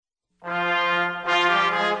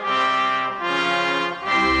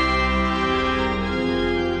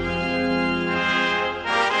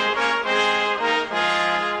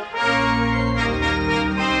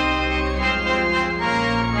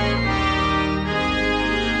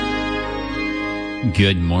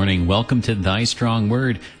Good morning. Welcome to Thy Strong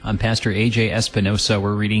Word. I'm Pastor AJ Espinosa.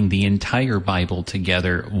 We're reading the entire Bible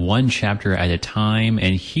together, one chapter at a time.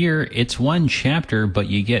 And here it's one chapter, but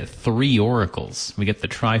you get three oracles. We get the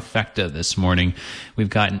trifecta this morning. We've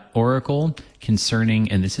got an oracle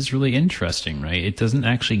concerning, and this is really interesting, right? It doesn't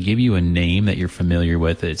actually give you a name that you're familiar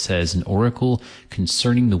with. It says an oracle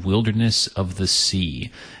concerning the wilderness of the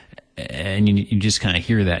sea. And you just kind of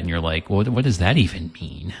hear that and you're like, well, what does that even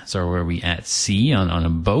mean? So are we at sea on a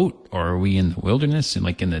boat, or are we in the wilderness and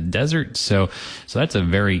like in the desert? So that's a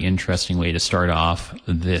very interesting way to start off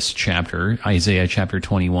this chapter, Isaiah chapter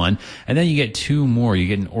 21. And then you get two more. You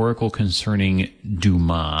get an oracle concerning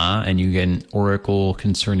Duma, and you get an oracle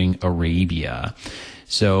concerning Arabia.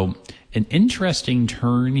 So an interesting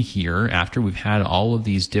turn here after we've had all of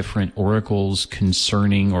these different oracles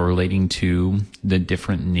concerning or relating to the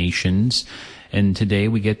different nations. And today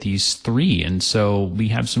we get these three. And so we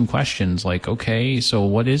have some questions like, okay, so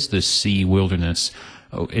what is this sea wilderness?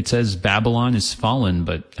 Oh, it says Babylon is fallen,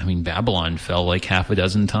 but I mean, Babylon fell like half a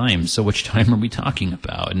dozen times. So which time are we talking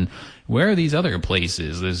about? And where are these other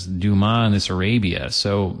places? This Duma and this Arabia.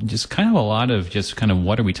 So just kind of a lot of just kind of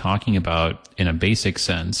what are we talking about in a basic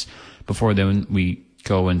sense, before then we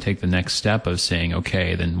go and take the next step of saying,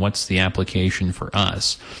 okay, then what's the application for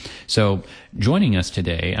us? So joining us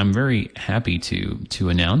today, I'm very happy to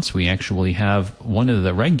announce we actually have one of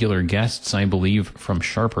the regular guests, I believe, from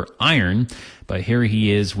Sharper Iron, but here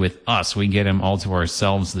he is with us. We get him all to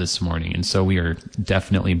ourselves this morning, and so we are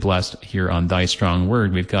definitely blessed here on Thy Strong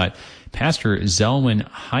Word. We've got Pastor Zelwyn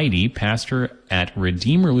Heide, pastor at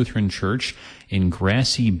Redeemer Lutheran Church in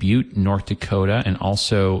Grassy Butte, North Dakota, and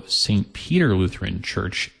also St. Peter Lutheran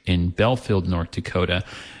Church in Belfield, North Dakota.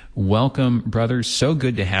 Welcome, brothers. So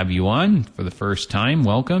good to have you on for the first time.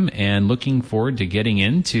 Welcome, and looking forward to getting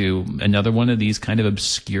into another one of these kind of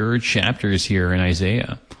obscure chapters here in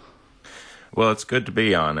Isaiah. Well, it's good to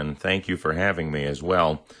be on, and thank you for having me as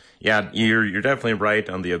well. Yeah, you're definitely right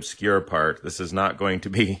on the obscure part. This is not going to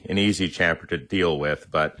be an easy chapter to deal with,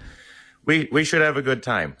 but we should have a good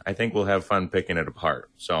time. I think we'll have fun picking it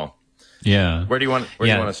apart. So, yeah, where do you want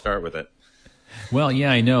to start with it? Well,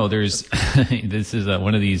 yeah, I know. There's this is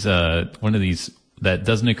one of these that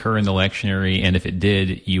doesn't occur in the lectionary, and if it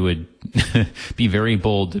did, you would be very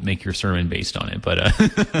bold to make your sermon based on it. But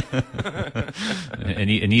and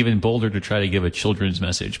even bolder to try to give a children's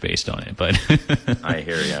message based on it. But I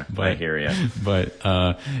hear you. I hear you. But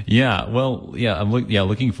yeah, well, yeah, I'm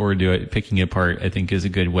looking forward to it. Picking it apart, I think, is a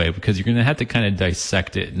good way, because you're going to have to kind of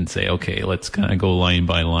dissect it and say, okay, let's kind of go line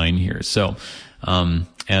by line here. So.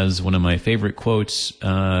 As one of my favorite quotes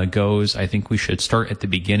goes, I think we should start at the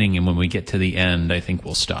beginning, and when we get to the end, I think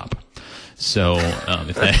we'll stop. So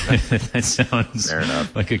if that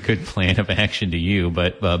sounds like a good plan of action to you.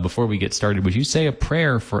 But before we get started, would you say a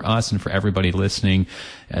prayer for us and for everybody listening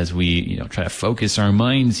as we try to focus our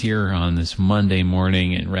minds here on this Monday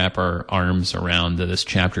morning and wrap our arms around this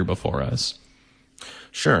chapter before us?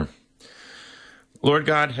 Sure. Lord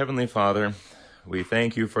God, Heavenly Father, we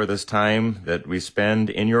thank you for this time that we spend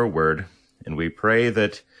in your word, and we pray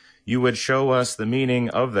that you would show us the meaning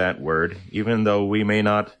of that word, even though we may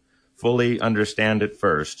not fully understand it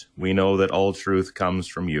first. We know that all truth comes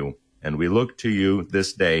from you, and we look to you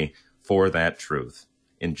this day for that truth.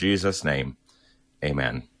 In Jesus' name,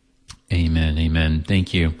 amen. Amen, amen.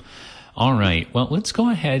 Thank you. All right, well, let's go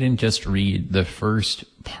ahead and just read the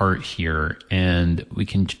first part here, and we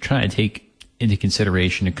can try to take into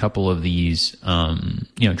consideration a couple of these, try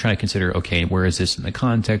to consider, okay, where is this in the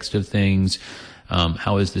context of things?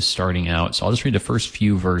 How is this starting out? So I'll just read the first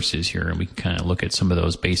few verses here, and we can kind of look at some of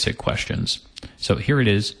those basic questions. So here it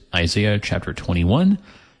is, Isaiah chapter 21,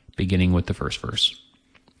 beginning with the first verse.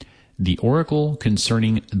 The oracle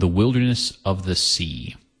concerning the wilderness of the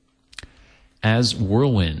sea. As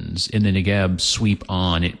whirlwinds in the Negeb sweep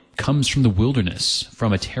on, it comes from the wilderness,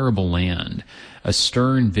 from a terrible land. A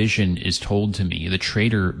stern vision is told to me. The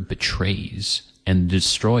traitor betrays, and the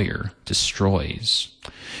destroyer destroys.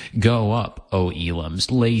 Go up, O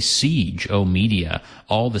Elams, lay siege, O Media.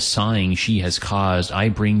 All the sighing she has caused I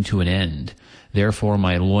bring to an end. Therefore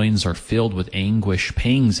my loins are filled with anguish.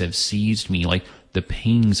 Pangs have seized me like the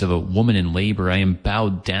pangs of a woman in labor. I am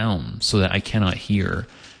bowed down so that I cannot hear.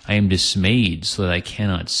 I am dismayed so that I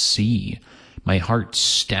cannot see. My heart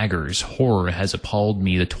staggers. Horror has appalled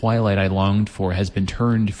me. The twilight I longed for has been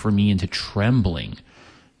turned for me into trembling.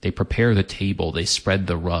 They prepare the table. They spread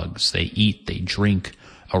the rugs. They eat. They drink.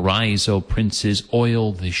 Arise, O princes.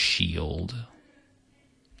 Oil the shield.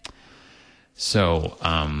 So,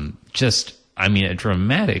 just I mean, a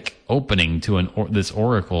dramatic opening to this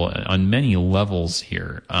oracle on many levels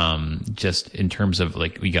here. Just in terms of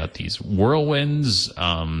like, we got these whirlwinds.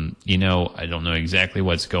 I don't know exactly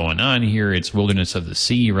what's going on here. It's wilderness of the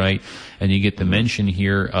sea, right? And you get the mention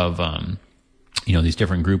here of, these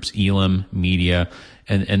different groups, Elam, Media,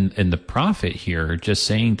 and the prophet here just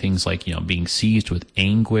saying things like, being seized with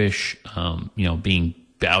anguish, being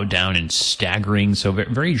bowed down and staggering. So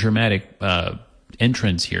very, very dramatic,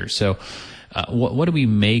 entrance here. So, what do we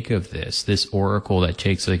make of this oracle that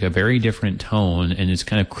takes like a very different tone and is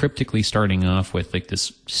kind of cryptically starting off with like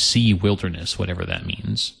this sea wilderness, whatever that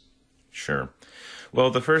means? Sure.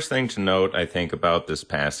 Well, the first thing to note, I think, about this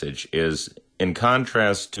passage is, in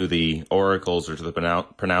contrast to the oracles or to the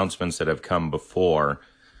pronouncements that have come before,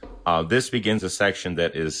 this begins a section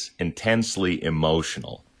that is intensely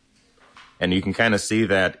emotional. And you can kind of see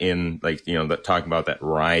that in, talking about that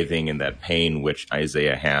writhing and that pain which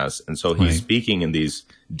Isaiah has. And so he's speaking in these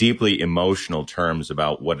deeply emotional terms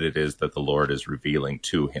about what it is that the Lord is revealing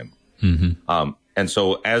to him. Mm-hmm. And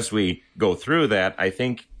so as we go through that, I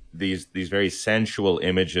think these very sensual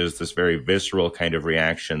images, this very visceral kind of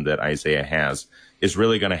reaction that Isaiah has, is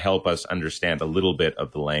really going to help us understand a little bit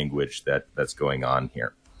of the language that's going on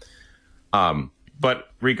here.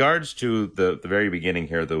 But regards to the very beginning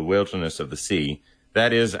here, the wilderness of the sea,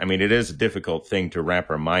 that is, it is a difficult thing to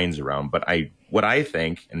wrap our minds around. But what I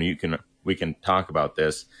think, and we can talk about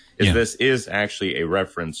this, is this is actually a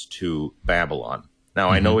reference to Babylon. Now,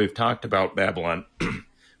 I know we've talked about Babylon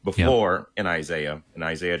before in Isaiah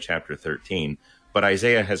chapter 13, but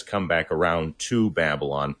Isaiah has come back around to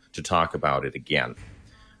Babylon to talk about it again.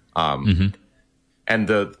 And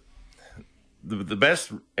the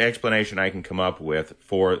best explanation I can come up with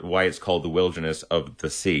for why it's called the wilderness of the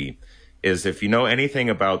sea is, if you know anything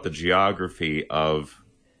about the geography of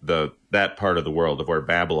that part of the world, of where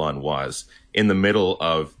Babylon was, in the middle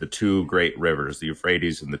of the two great rivers, the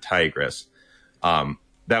Euphrates and the Tigris,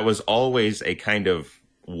 that was always a kind of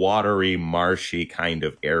watery, marshy kind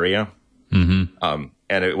of area. And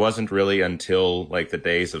it wasn't really until like the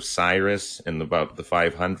days of Cyrus in about the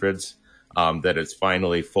 500s that it's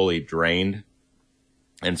finally fully drained,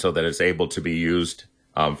 and so that it's able to be used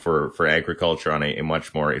for agriculture on a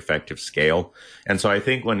much more effective scale. And so I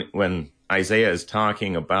think when Isaiah is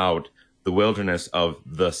talking about the wilderness of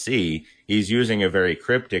the sea, he's using a very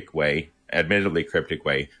cryptic way, admittedly cryptic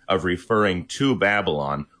way, of referring to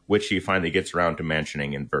Babylon, which he finally gets around to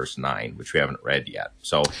mentioning in verse 9, which we haven't read yet.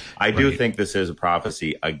 So I do think this is a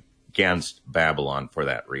prophecy against Babylon for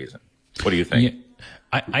that reason. What do you think? Yeah.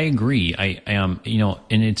 I agree. I am,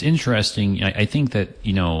 and it's interesting. I think that,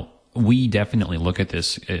 we definitely look at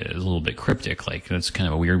this as a little bit cryptic, like that's kind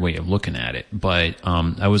of a weird way of looking at it. But,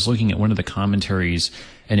 I was looking at one of the commentaries,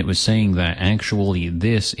 and it was saying that actually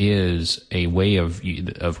this is a way of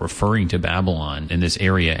referring to Babylon in this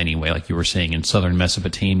area anyway, like you were saying in southern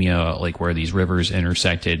Mesopotamia, like where these rivers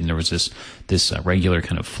intersected and there was this regular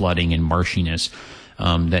kind of flooding and marshiness.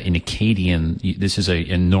 That in Akkadian, this is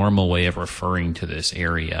a normal way of referring to this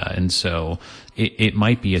area. And so it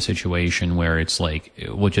might be a situation where it's like,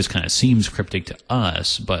 what just kind of seems cryptic to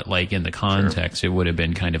us, but like in the context, It would have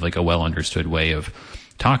been kind of like a well understood way of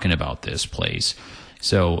talking about this place.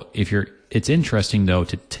 So it's interesting though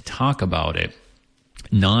to talk about it,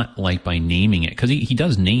 not like by naming it, because he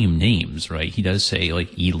does name names, right? He does say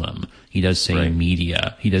like Elam, he does say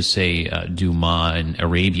Media, he does say Duma and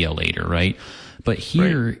Arabia later, right? But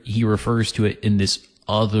here he refers to it in this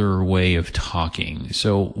other way of talking.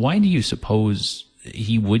 So why do you suppose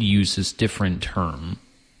he would use this different term?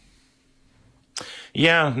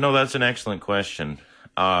 Yeah, no, that's an excellent question.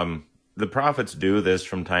 The prophets do this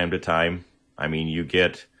from time to time. You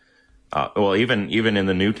get, even in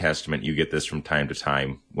the New Testament, you get this from time to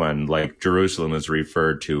time when like Jerusalem is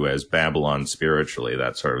referred to as Babylon spiritually,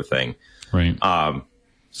 that sort of thing. Right.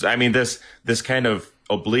 So, this kind of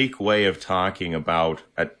oblique way of talking about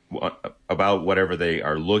whatever they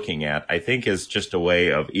are looking at, I think is just a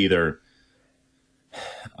way of either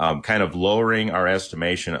kind of lowering our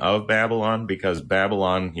estimation of Babylon, because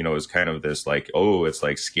Babylon, is kind of this like, oh, it's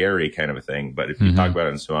like scary kind of a thing. But if you talk about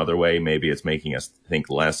it in some other way, maybe it's making us think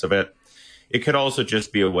less of it. It could also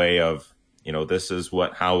just be a way of, this is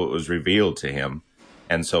how it was revealed to him.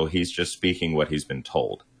 And so he's just speaking what he's been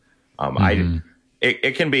told.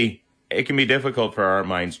 It can be difficult for our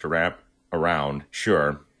minds to wrap around,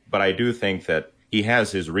 sure, but I do think that he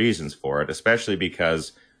has his reasons for it, especially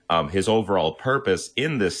because his overall purpose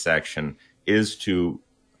in this section is to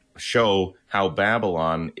show how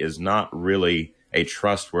Babylon is not really a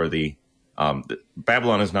trustworthy,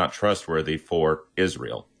 Babylon is not trustworthy for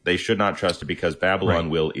Israel. they should not trust it because Babylon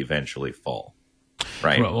Right. will eventually fall.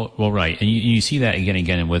 Right. Well, right. And you see that again and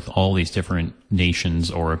again with all these different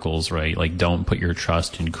nations' oracles, right? Like, don't put your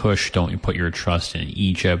trust in Cush. Don't put your trust in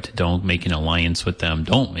Egypt. Don't make an alliance with them.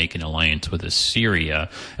 Don't make an alliance with Assyria.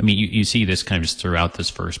 I mean, you see this kind of just throughout this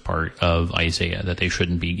first part of Isaiah, that they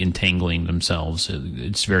shouldn't be entangling themselves.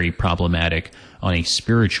 It's very problematic on a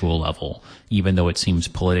spiritual level, even though it seems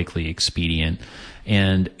politically expedient.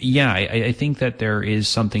 And yeah, I think that there is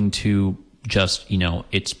something to just,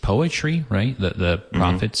 it's poetry, right? The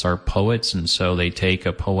prophets are poets, and so they take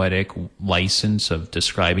a poetic license of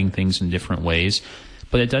describing things in different ways.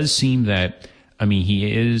 But it does seem that,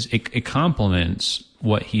 it complements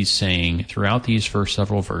what he's saying throughout these first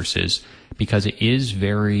several verses, because it is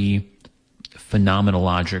very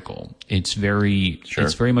phenomenological. It's very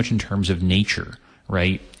much in terms of nature,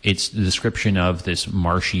 right? It's the description of this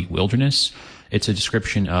marshy wilderness. It's a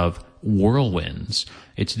description of whirlwinds.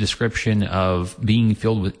 It's a description of being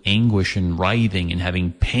filled with anguish and writhing and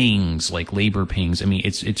having pangs, like labor pangs. I mean,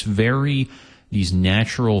 it's very, these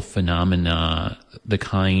natural phenomena, the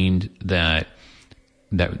kind that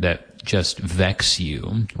just vex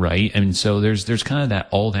you, right? And so there's kind of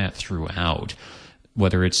all that throughout,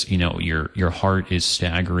 whether it's, your heart is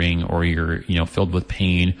staggering, or you're, filled with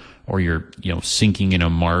pain, or you're, sinking in a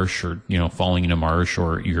marsh, or, falling in a marsh,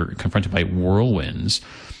 or you're confronted by whirlwinds.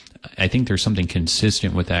 I think there's something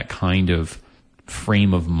consistent with that kind of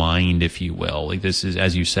frame of mind, if you will. Like, this is,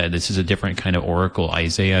 as you said, this is a different kind of oracle.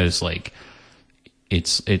 Isaiah is like,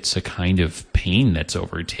 it's a kind of pain that's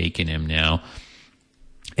overtaken him now.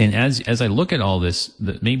 And as I look at all this,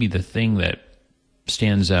 maybe the thing that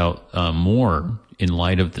stands out more in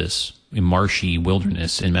light of this marshy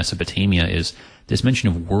wilderness in Mesopotamia is this mention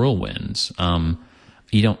of whirlwinds.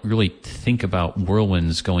 You don't really think about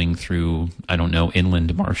whirlwinds going through,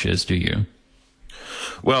 inland marshes, do you?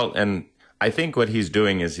 Well, and I think what he's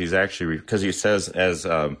doing is he's actually, because he says as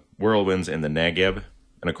whirlwinds in the Negev,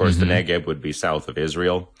 and of course the Negev would be south of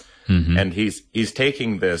Israel, and he's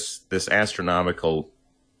taking this astronomical,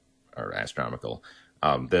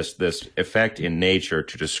 this effect in nature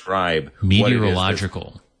to describe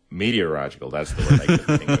meteorological. Meteorological, that's the word I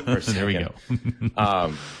couldn't think of for a second. There we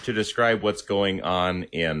go. To describe what's going on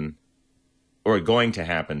or going to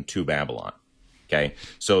happen to Babylon. Okay,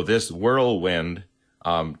 so this whirlwind,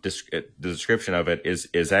 the description of it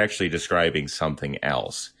is actually describing something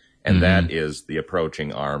else, and that is the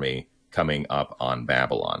approaching army coming up on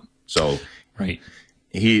Babylon. So, right,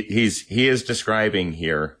 he is describing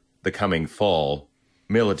here the coming fall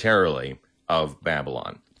militarily of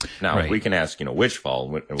Babylon. Now, we can ask, which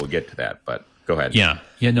fall, and we'll get to that, but go ahead. Yeah.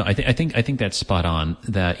 No, I think that's spot on.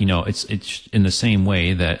 That, it's in the same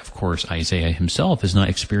way that, of course, Isaiah himself is not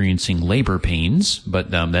experiencing labor pains, but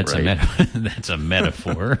that's that's a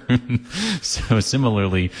metaphor. So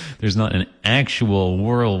similarly, there's not an actual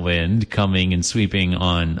whirlwind coming and sweeping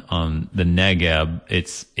on the Negev.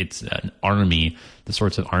 It's an army, the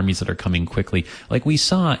sorts of armies that are coming quickly, like we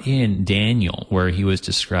saw in Daniel, where he was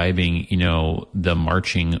describing, the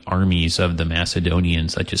marching armies of the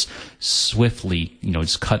Macedonians that just swiftly,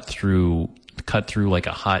 just cut through like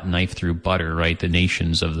a hot knife through butter, right? The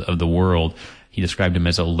nations of the world. He described him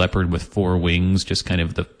as a leopard with four wings, just kind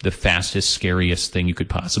of the fastest, scariest thing you could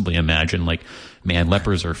possibly imagine. Like, man,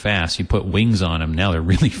 leopards are fast. You put wings on them, now they're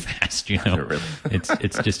really fast, Really.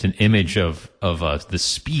 It's just an image of the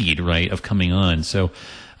speed, right, of coming on. So,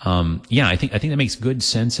 I think that makes good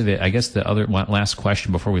sense of it. I guess the other last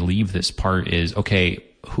question before we leave this part is, okay,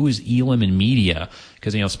 who's Elam and Media?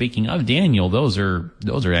 Because, speaking of Daniel, those are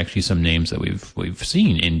actually some names that we've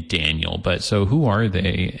seen in Daniel. But so who are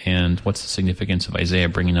they, and what's the significance of Isaiah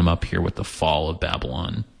bringing them up here with the fall of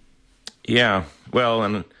Babylon? Yeah, well,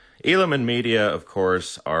 and Elam and Media, of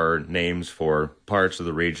course, are names for parts of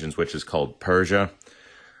the regions which is called Persia.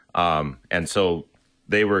 And so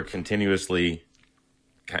they were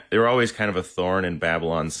always kind of a thorn in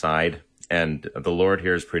Babylon's side. And the Lord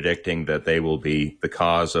here is predicting that they will be the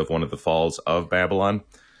cause of one of the falls of Babylon.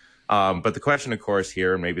 But the question, of course,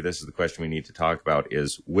 here, and maybe this is the question we need to talk about,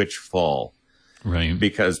 is which fall? Right.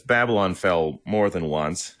 Because Babylon fell more than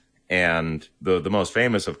once. And the most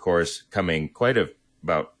famous, of course, coming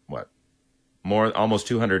almost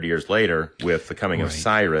 200 years later with the coming of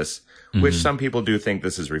Cyrus, which some people do think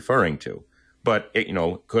this is referring to. But,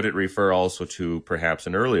 could it refer also to perhaps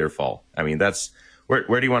an earlier fall? I mean,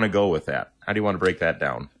 where do you want to go with that? How do you want to break that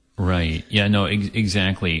down? Right. Yeah, no,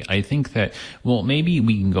 exactly. I think that, well, maybe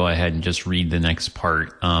we can go ahead and just read the next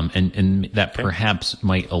part, and that perhaps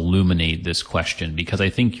might illuminate this question, because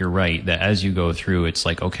I think you're right that as you go through, it's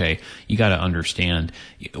like, okay, you got to understand.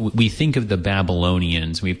 We think of the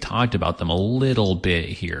Babylonians, we've talked about them a little bit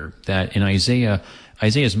here, that in Isaiah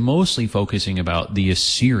is mostly focusing about the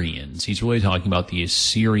Assyrians. He's really talking about the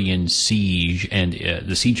Assyrian siege and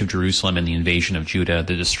the siege of Jerusalem and the invasion of Judah,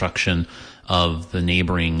 the destruction of the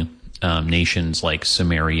neighboring nations like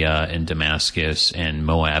Samaria and Damascus and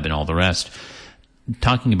Moab and all the rest.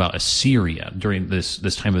 Talking about Assyria during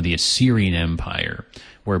this time of the Assyrian Empire,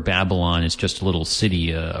 where Babylon is just a little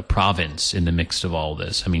city, a province in the midst of all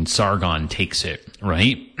this. I mean, Sargon takes it,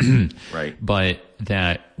 right? Right. But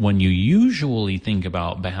that when you usually think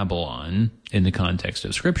about Babylon in the context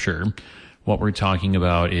of Scripture, what we're talking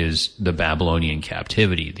about is the Babylonian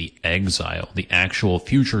captivity, the exile, the actual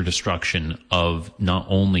future destruction of not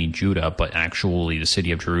only Judah, but actually the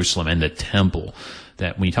city of Jerusalem and the temple.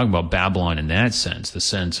 That when you talk about Babylon in that sense, the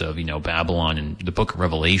sense of, Babylon in the book of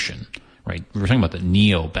Revelation, right? We're talking about the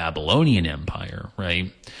Neo-Babylonian Empire,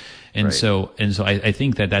 right? And right. so I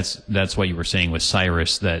think that's what you were saying with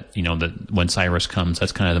Cyrus, that, that when Cyrus comes,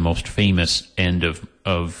 that's kind of the most famous end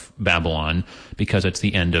of Babylon, because it's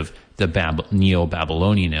the end of the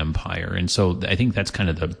Neo-Babylonian Empire. And so I think that's kind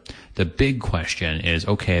of the big question is,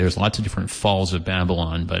 okay, there's lots of different falls of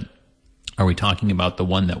Babylon, but are we talking about the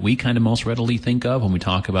one that we kind of most readily think of when we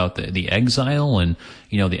talk about the exile and,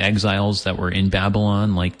 the exiles that were in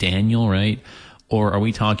Babylon, like Daniel, right? Or are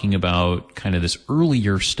we talking about kind of this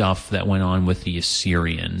earlier stuff that went on with the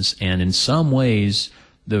Assyrians? And in some ways,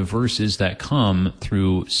 the verses that come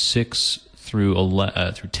through 6 through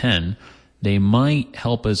 10, they might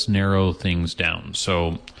help us narrow things down.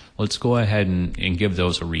 So let's go ahead and give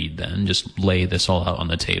those a read then. Just lay this all out on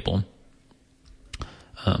the table.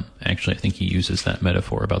 Actually, I think he uses that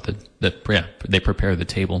metaphor about they prepare the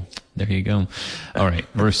table. There you go. All right,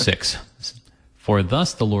 verse 6. For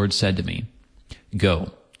thus the Lord said to me,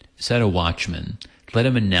 go, set a watchman, let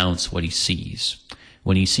him announce what he sees.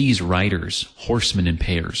 When he sees riders, horsemen in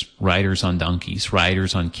pairs, riders on donkeys,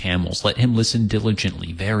 riders on camels, let him listen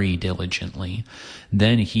diligently, very diligently.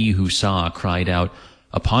 Then he who saw cried out,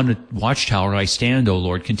 upon a watchtower I stand, O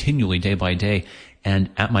Lord, continually day by day, and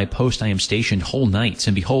at my post I am stationed whole nights,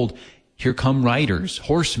 and behold, here come riders,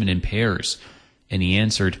 horsemen in pairs. And he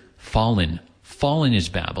answered, fallen, fallen is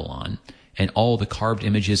Babylon, and all the carved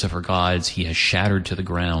images of her gods he has shattered to the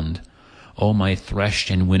ground. O my threshed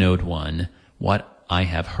and winnowed one, what I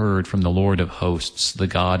have heard from the Lord of hosts, the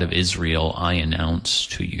God of Israel, I announce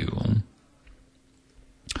to you.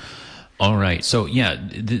 All right, so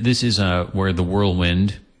this is where the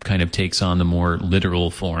whirlwind kind of takes on the more literal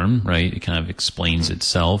form, right? It kind of explains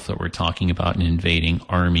itself that we're talking about an invading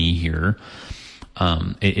army here.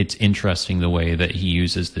 It's interesting the way that he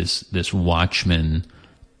uses this watchman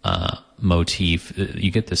motif. You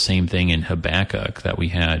get the same thing in Habakkuk that we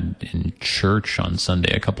had in church on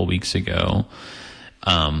Sunday a couple weeks ago,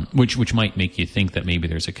 which might make you think that maybe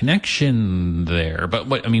there's a connection there. But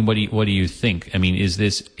what do you think? I mean, is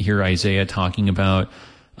this here Isaiah talking about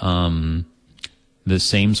the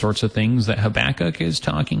same sorts of things that Habakkuk is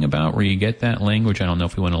talking about, where you get that language? I don't know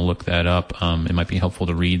if we want to look that up. It might be helpful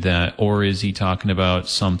to read that. Or is he talking about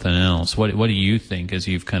something else? What do you think as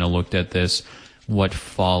you've kind of looked at this? What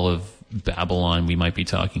fall of Babylon we might be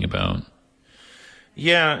talking about?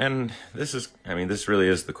 Yeah, and this really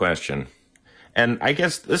is the question. And I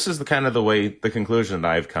guess this is the conclusion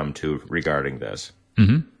that I've come to regarding this.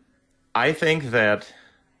 Mm-hmm. I think that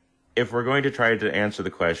if we're going to try to answer the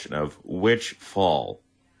question of which fall,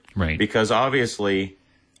 right? Because obviously,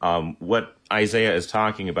 what Isaiah is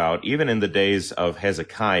talking about, even in the days of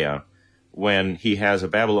Hezekiah, when he has a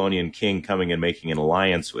Babylonian king coming and making an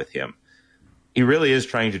alliance with him, he really is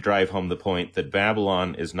trying to drive home the point that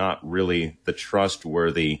Babylon is not really the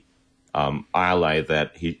trustworthy ally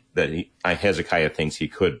that Hezekiah thinks he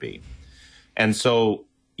could be. And so,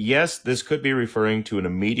 yes, this could be referring to an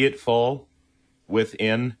immediate fall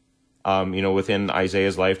within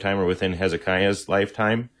Isaiah's lifetime or within Hezekiah's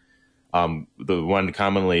lifetime. The one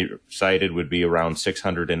commonly cited would be around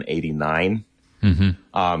 689.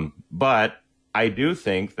 Mm-hmm. But I do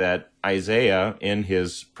think that Isaiah, in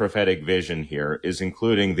his prophetic vision here, is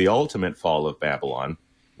including the ultimate fall of Babylon,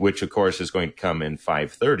 which, of course, is going to come in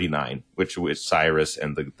 539, which was Cyrus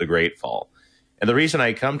and the Great Fall. And the reason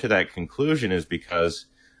I come to that conclusion is because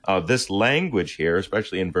this language here,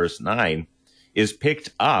 especially in verse 9, is picked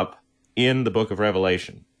up in the book of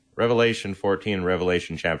Revelation. Revelation 14 and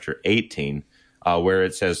Revelation chapter 18, where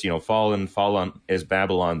it says, fallen is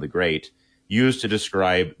Babylon the Great. used to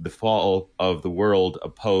describe the fall of the world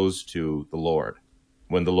opposed to the Lord,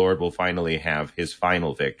 when the Lord will finally have his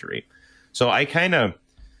final victory. So I kind of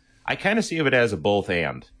see it as a both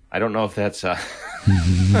and. I don't know if that's you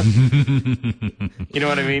know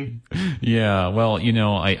what I mean? Yeah, well,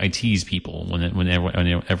 I tease people when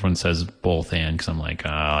everyone says both and, because I'm like,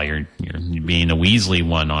 you're being a Weasley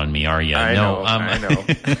one on me, are you? I know.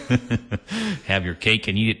 Have your cake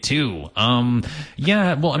and eat it too.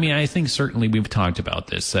 Yeah, well, I mean, I think certainly we've talked about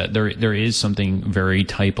this, that there is something very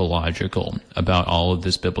typological about all of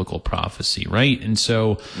this biblical prophecy, right? And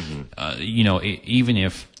so, even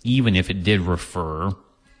if it did refer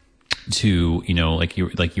to, like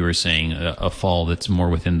you were saying, a fall that's more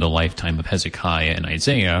within the lifetime of Hezekiah and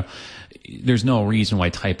Isaiah, there's no reason why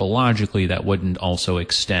typologically that wouldn't also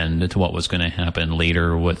extend to what was going to happen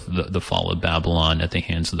later with the fall of Babylon at the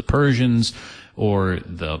hands of the Persians, or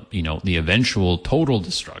the eventual total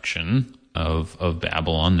destruction of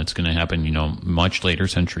Babylon that's going to happen, much later,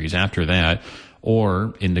 centuries after that.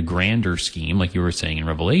 Or in the grander scheme, like you were saying in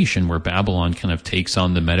Revelation, where Babylon kind of takes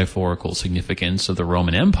on the metaphorical significance of the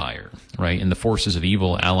Roman Empire, right? And the forces of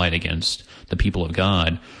evil allied against the people of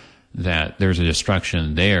God, that there's a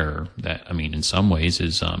destruction there that, I mean, in some ways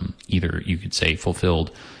is either, you could say, fulfilled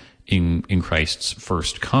in Christ's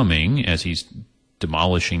first coming, as he's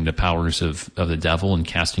demolishing the powers of the devil and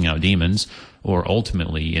casting out demons, or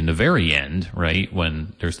ultimately in the very end, right,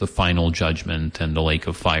 when there's the final judgment and the lake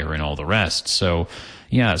of fire and all the rest. So,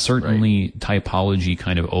 yeah, certainly typology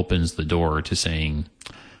kind of opens the door to saying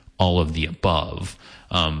all of the above.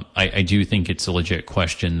 I do think it's a legit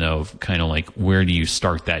question, though, of kind of like, where do you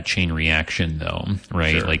start that chain reaction, though,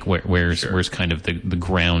 right? Sure. Like, where's kind of the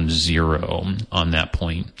ground zero on that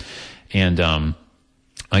point? And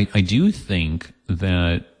I do think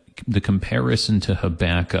that the comparison to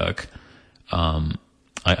Habakkuk,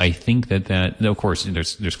 I think that of course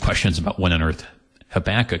there's questions about when on earth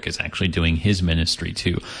Habakkuk is actually doing his ministry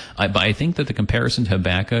too. But I think that the comparison to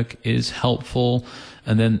Habakkuk is helpful.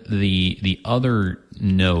 And then the other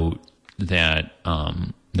note that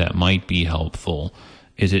might be helpful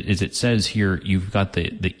is it says here, you've got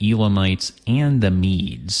the Elamites and the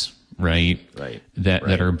Medes, right? Right.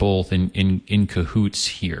 That are both in cahoots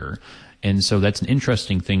here. And so that's an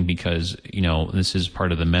interesting thing, because, this is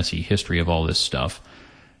part of the messy history of all this stuff.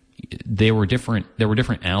 There were different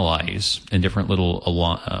allies and different little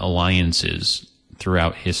alliances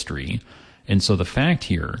throughout history. And so the fact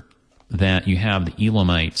here that you have the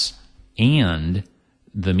Elamites and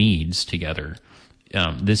the Medes together,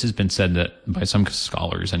 this has been said that by some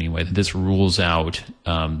scholars anyway, that this rules out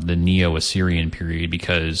the Neo-Assyrian period,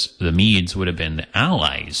 because the Medes would have been the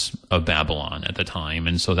allies of Babylon at the time,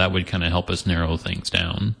 and so that would kind of help us narrow things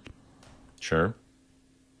down. Sure.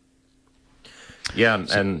 Yeah,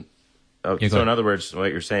 so in other words,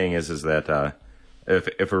 what you're saying is that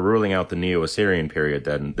if we're ruling out the Neo-Assyrian period,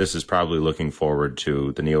 then this is probably looking forward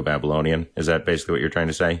to the Neo-Babylonian. Is that basically what you're trying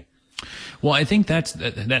to say? Well, I think that's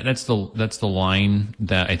the line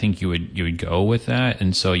that I think you would go with that,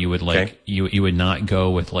 and so you would you would not go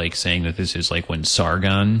with like saying that this is like when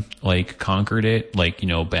Sargon like conquered it, like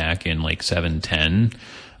back in like 710.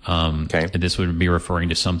 This would be referring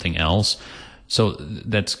to something else. So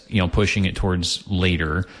that's pushing it towards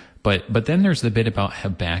later. But then there's the bit about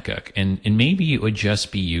Habakkuk, and maybe it would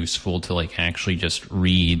just be useful to like actually just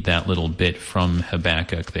read that little bit from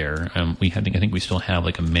Habakkuk there. I think we still have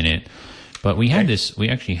like a minute, but we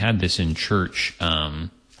actually had this in church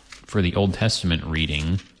for the Old Testament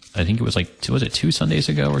reading. I think it was like, was it 2 Sundays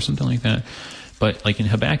ago or something like that? But like in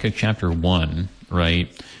Habakkuk chapter 1,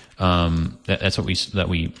 right? That's what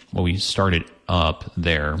we started up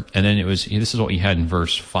there, and then this is what we had in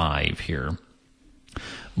verse 5 here.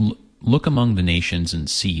 Look among the nations and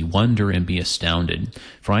see, wonder and be astounded.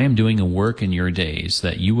 For I am doing a work in your days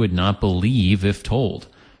that you would not believe if told.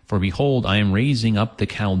 For behold, I am raising up the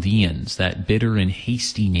Chaldeans, that bitter and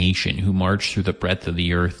hasty nation, who march through the breadth of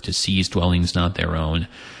the earth to seize dwellings not their own.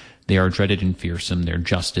 They are dreaded and fearsome. Their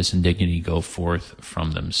justice and dignity go forth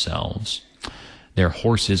from themselves. Their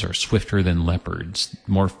horses are swifter than leopards,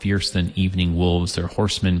 more fierce than evening wolves. Their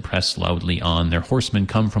horsemen press loudly on. Their horsemen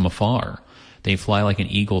come from afar. They fly like an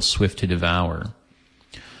eagle swift to devour.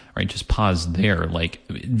 All right, just pause there. Like,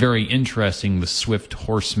 very interesting, the swift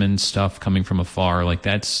horseman stuff coming from afar. Like,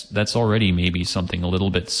 that's already maybe something a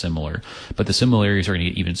little bit similar. But the similarities are going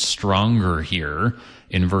to get even stronger here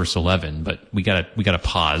in verse 11. But we gotta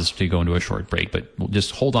pause to go into a short break. But we'll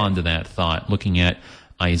just hold on to that thought, looking at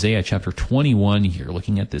Isaiah chapter 21 here,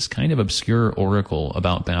 looking at this kind of obscure oracle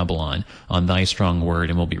about Babylon on Thy Strong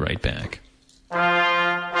Word, and we'll be right back.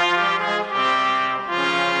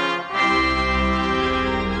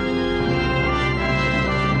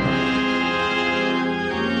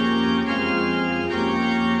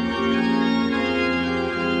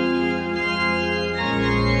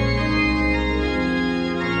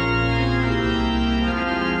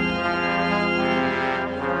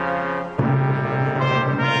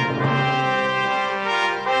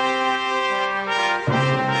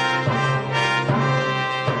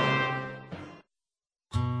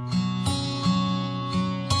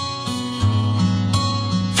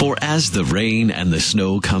 As the rain and the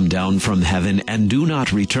snow come down from heaven, and do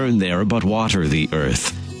not return there, but water the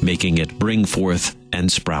earth, making it bring forth and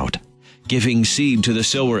sprout, giving seed to the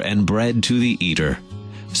sower and bread to the eater,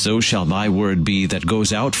 so shall my word be that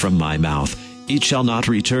goes out from my mouth. It shall not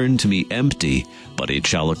return to me empty, but it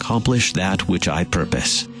shall accomplish that which I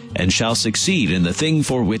purpose, and shall succeed in the thing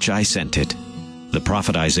for which I sent it. The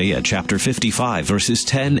prophet Isaiah chapter 55, verses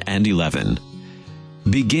 10 and 11.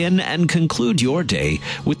 Begin and conclude your day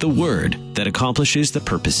with the word that accomplishes the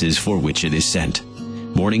purposes for which it is sent.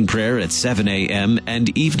 Morning prayer at 7 a.m.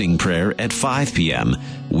 and evening prayer at 5 p.m.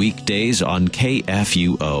 Weekdays on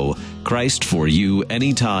KFUO. Christ for you,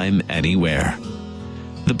 anytime, anywhere.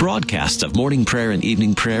 The broadcasts of morning prayer and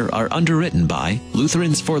evening prayer are underwritten by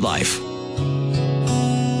Lutherans for Life.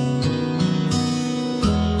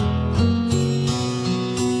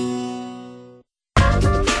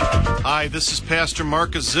 Hi, this is Pastor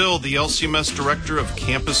Mark Azil, the LCMS Director of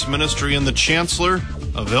Campus Ministry and the Chancellor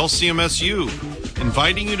of LCMSU,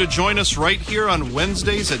 inviting you to join us right here on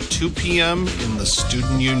Wednesdays at 2 p.m. in the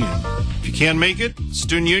Student Union. If you can't make it,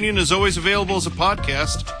 Student Union is always available as a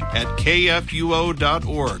podcast at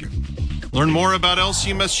kfuo.org. Learn more about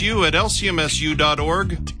LCMSU at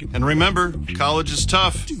lcmsu.org. And remember, college is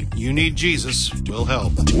tough. You need Jesus. We'll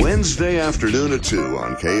help. Wednesday afternoon at 2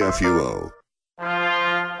 on KFUO.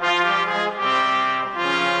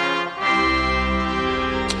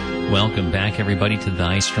 Welcome back, everybody, to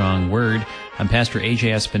Thy Strong Word. I'm Pastor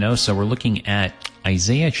A.J. Espinosa. We're looking at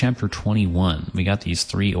Isaiah chapter 21. We got these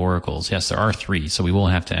three oracles. Yes, there are three, so we will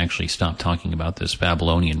have to actually stop talking about this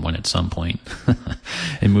Babylonian one at some point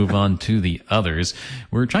and move on to the others.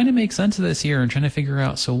 We're trying to make sense of this here and trying to figure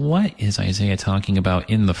out, so what is Isaiah talking about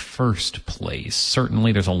in the first place?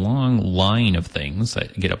 Certainly, there's a long line of things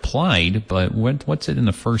that get applied, but what's it in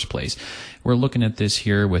the first place? We're looking at this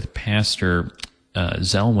here with Pastor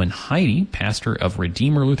Zelwyn Heidi, pastor of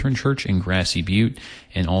Redeemer Lutheran Church in Grassy Butte,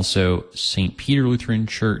 and also St. Peter Lutheran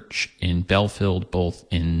Church in Belfield, both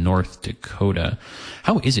in North Dakota.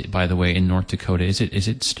 How is it, by the way, in North Dakota? Is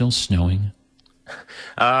it still snowing?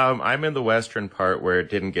 I'm in the western part where it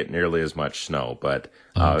didn't get nearly as much snow, but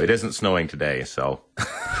it isn't snowing today, so.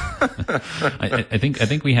 I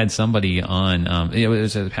think we had somebody on, it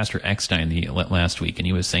was Pastor Eckstein last week, and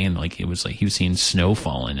he was saying he was seeing snow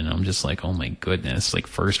falling, and I'm just like, oh my goodness, like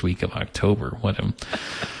first week of October. What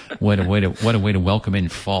a way to welcome in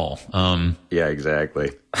fall. Yeah,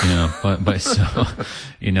 exactly. But so,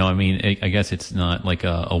 I mean, I guess it's not like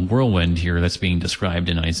a whirlwind here that's being described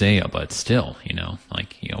in Isaiah, but still,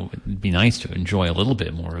 it'd be nice to enjoy a little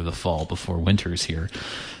bit more of the fall before winter's here.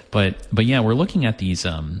 But yeah, we're looking at these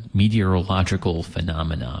meteorological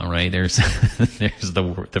phenomena, right? There's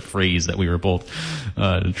the phrase that we were both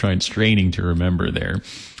straining to remember there.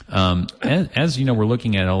 As you know, we're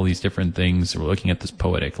looking at all these different things. We're looking at this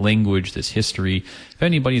poetic language, this history. If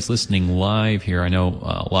anybody's listening live here, I know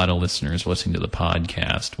a lot of listeners listening to the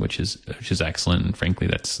podcast, which is excellent. And frankly,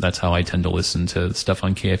 that's how I tend to listen to stuff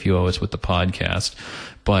on KFUO, is with the podcast.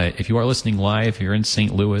 But if you are listening live, you're in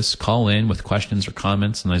St. Louis, call in with questions or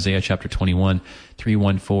comments on Isaiah chapter 21,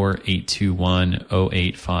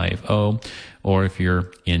 314-821-0850. Or if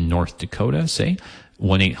you're in North Dakota, say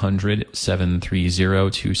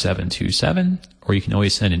 1-800-730-2727, or you can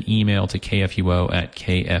always send an email to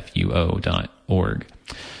kfuo@kfuo.org.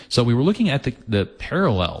 So we were looking at the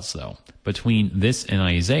parallels, though, between this in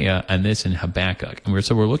Isaiah and this in Habakkuk. And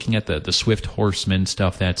we're looking at the swift horseman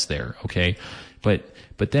stuff that's there, okay? But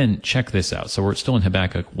then check this out. So we're still in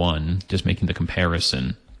Habakkuk 1, just making the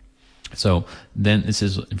comparison. So then this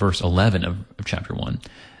is verse 11 of chapter 1.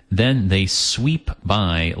 Then they sweep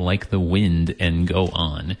by like the wind and go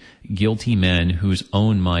on, guilty men whose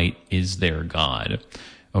own might is their God.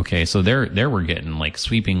 Okay, so there we're getting like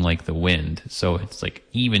sweeping like the wind. So it's like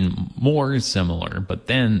even more similar, but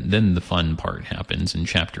then the fun part happens in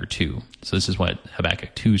chapter 2. So this is what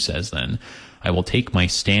Habakkuk 2 says then. I will take my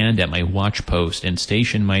stand at my watchpost and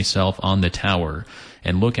station myself on the tower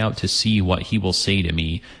and look out to see what he will say to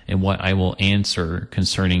me and what I will answer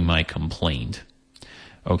concerning my complaint.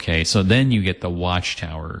 Okay, so then you get the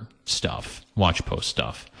watchtower stuff, watchpost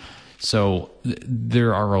stuff. So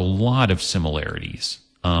there are a lot of similarities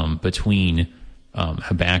between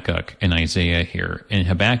Habakkuk and Isaiah here. And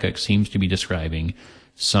Habakkuk seems to be describing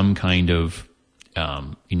some kind of,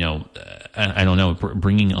 I don't know,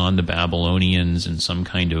 bringing on the Babylonians and some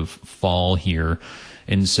kind of fall here.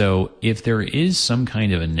 And so if there is some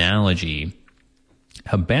kind of analogy,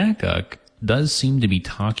 Habakkuk does seem to be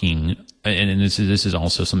talking, and this is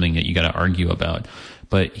also something that you got to argue about,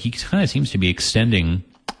 but he kind of seems to be extending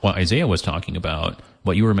what Isaiah was talking about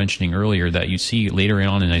what you were mentioning earlier, that you see later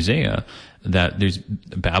on in Isaiah, that there's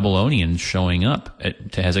Babylonians showing up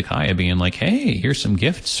to Hezekiah being like, hey, here's some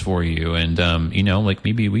gifts for you. And, like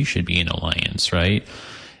maybe we should be in alliance, right?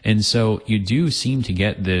 And so you do seem to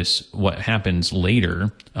get this, what happens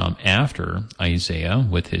later, after Isaiah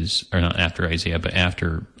not after Isaiah, but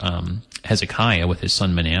after, Hezekiah with his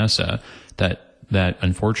son Manasseh, that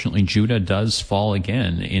unfortunately Judah does fall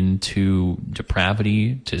again into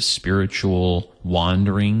depravity, to spiritual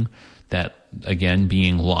wandering, that again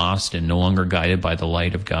being lost and no longer guided by the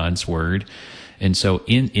light of God's word. And so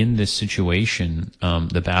in this situation,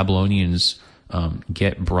 the Babylonians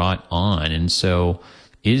get brought on. And so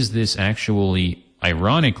is this actually,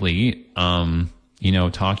 ironically,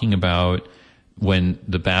 talking about when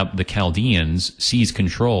the Chaldeans seize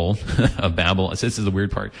control of Babylon? This is the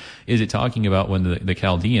weird part. Is it talking about when the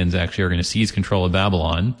Chaldeans actually are going to seize control of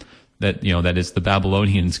Babylon? That is the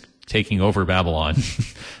Babylonians taking over Babylon,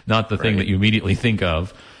 not the thing that you immediately think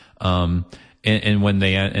of. And when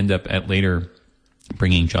they end up at later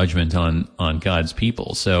bringing judgment on God's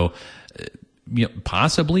people. So,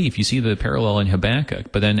 possibly if you see the parallel in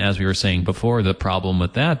Habakkuk, but then as we were saying before, the problem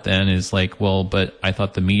with that then is like, well, but I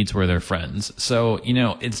thought the Medes were their friends. So,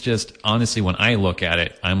 it's just, honestly, when I look at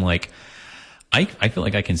it, I'm like, I feel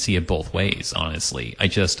like I can see it both ways, honestly. I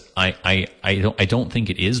don't think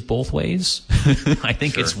it is both ways. I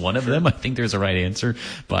think it's one of them. I think there's a right answer,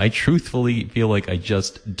 but I truthfully feel like I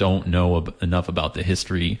just don't know enough about the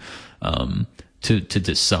history, to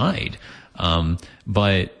decide.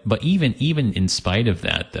 But even in spite of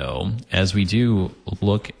that, though, as we do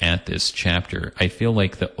look at this chapter, I feel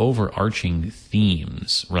like the overarching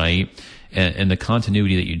themes, right, and the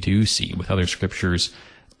continuity that you do see with other scriptures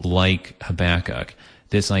like Habakkuk,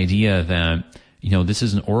 this idea that, this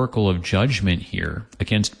is an oracle of judgment here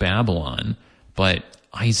against Babylon, but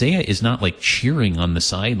Isaiah is not like cheering on the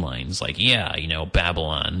sidelines, like, yeah,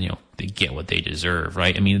 Babylon, they get what they deserve,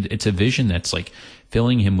 right? I mean, it's a vision that's like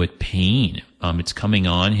filling him with pain. It's coming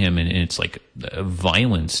on him, and it's like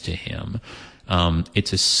violence to him.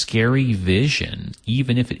 It's a scary vision,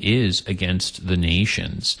 even if it is against the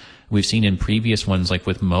nations. We've seen in previous ones, like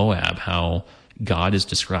with Moab, how God is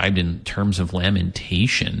described in terms of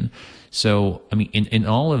lamentation. So, I mean, in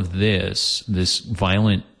all of this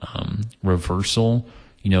violent reversal,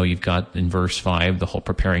 you've got in verse 5, the whole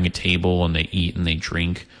preparing a table and they eat and they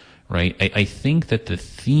drink, right? I think that the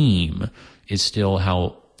theme is still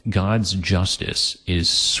how God's justice is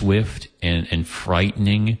swift and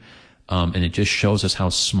frightening, and it just shows us how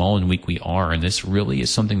small and weak we are. And this really is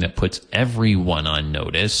something that puts everyone on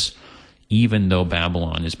notice, even though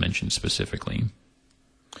Babylon is mentioned specifically.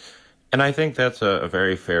 And I think that's a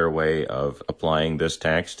very fair way of applying this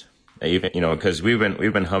text. Even, because we've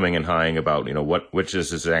been humming and hawing about, which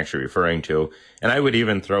this is actually referring to. And I would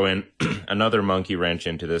even throw in another monkey wrench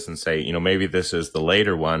into this and say, maybe this is the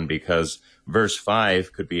later one, because verse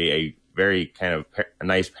 5 could be a very kind of a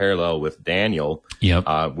nice parallel with Daniel.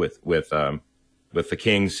 Yep. With the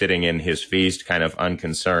king sitting in his feast, kind of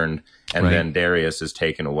unconcerned, and then Darius is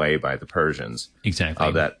taken away by the Persians.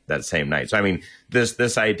 Exactly. That same night. So, I mean,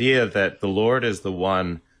 this idea that the Lord is the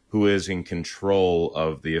one who is in control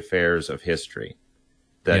of the affairs of history,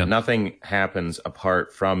 that nothing happens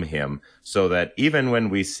apart from him, so that even when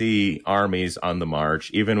we see armies on the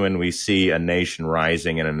march, even when we see a nation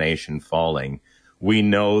rising and a nation falling, we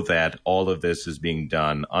know that all of this is being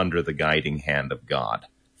done under the guiding hand of God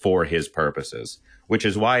for his purposes, which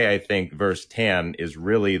is why I think verse 10 is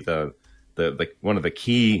really the one of the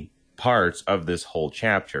key parts of this whole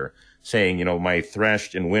chapter, saying, my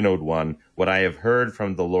threshed and winnowed one, what I have heard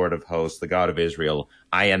from the Lord of hosts, the God of Israel,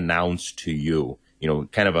 I announce to you.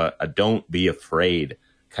 Kind of a don't be afraid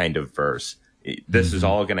kind of verse. This is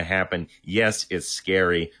all going to happen. Yes, it's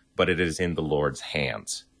scary, but it is in the Lord's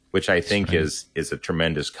hands, which I think is a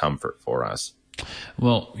tremendous comfort for us.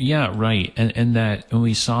 Well, yeah, right. And that when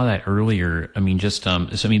we saw that earlier, I mean,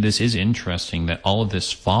 this is interesting that all of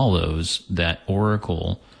this follows that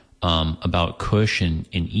oracle about Cush in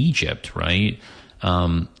Egypt, right?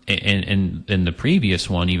 And the previous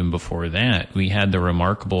one, even before that, we had the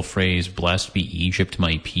remarkable phrase, blessed be Egypt,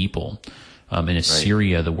 my people, and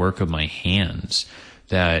Assyria, the work of my hands.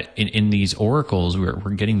 That in these oracles, we're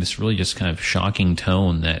getting this really just kind of shocking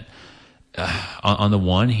tone that, on the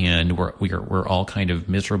one hand, we're all kind of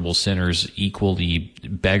miserable sinners, equally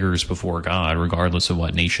beggars before God, regardless of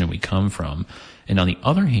what nation we come from. And on the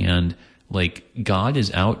other hand, like, God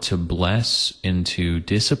is out to bless and to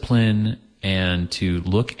discipline and to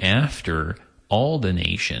look after all the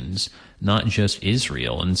nations, not just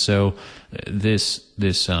Israel. And so this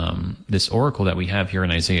oracle that we have here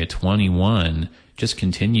in Isaiah 21 just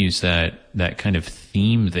continues that kind of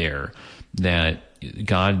theme there, that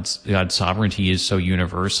God's sovereignty is so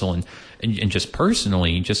universal, and just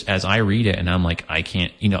personally, just as I read it, and I'm like, I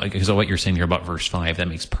can't, because of what you're saying there about verse 5, that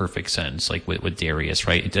makes perfect sense. Like with Darius,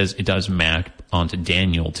 right? It does map onto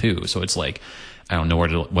Daniel too. So it's like, I don't know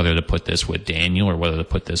whether to put this with Daniel or whether to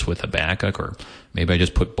put this with Habakkuk, or maybe I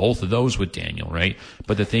just put both of those with Daniel, right?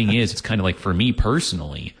 But the thing is, it's kind of like, for me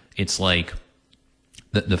personally, it's like,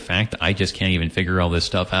 the fact that I just can't even figure all this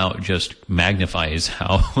stuff out just magnifies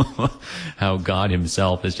how how God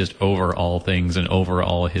himself is just over all things and over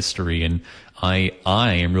all history. And I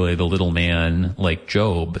am really the little man, like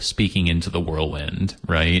Job, speaking into the whirlwind,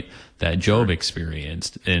 right? That Job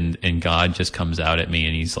experienced. And God just comes out at me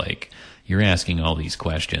and he's like, you're asking all these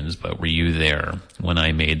questions, but were you there when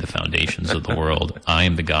I made the foundations of the world? I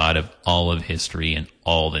am the God of all of history and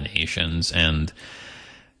all the nations. And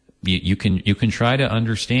you can try to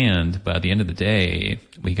understand, but at the end of the day,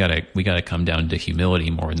 we gotta come down to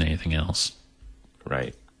humility more than anything else.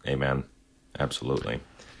 Right. Amen. Absolutely.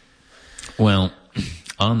 Well,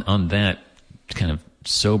 on that kind of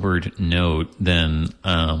sobered note, then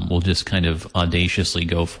we'll just kind of audaciously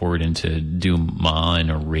go forward into Dumah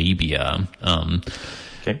and Arabia,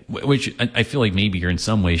 Okay. which I feel like maybe in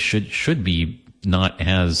some ways should be not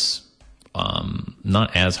as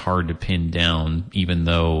hard to pin down, even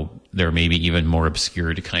though they're maybe even more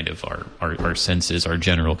obscure to kind of our senses, our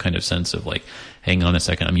general kind of sense of like, hang on a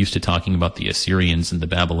second, I'm used to talking about the Assyrians and the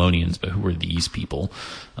Babylonians, but who are these people?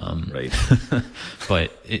 Right.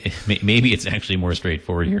 But maybe it's actually more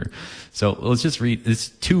straightforward here. So let's just read this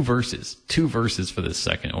two verses for this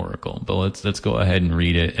second oracle, but let's go ahead and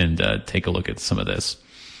read it and take a look at some of this.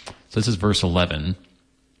 So this is verse 11.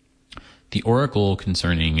 The oracle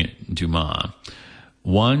concerning Dumah.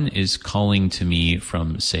 One is calling to me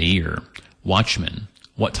from Seir, Watchman,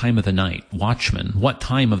 what time of the night? Watchman, what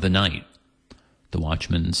time of the night? The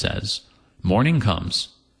watchman says, Morning comes,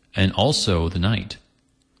 and also the night.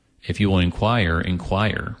 If you will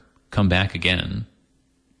inquire, come back again.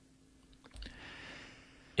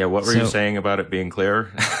 Yeah, what were you saying about it being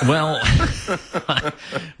clear? Well,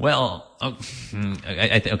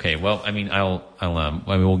 okay. Well, I mean,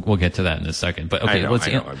 we'll get to that in a second. But okay,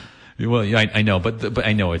 I know, but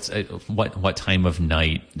I know it's what time of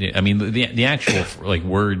night. I mean, the actual like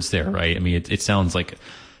words there, right? I mean, it sounds like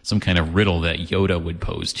some kind of riddle that Yoda would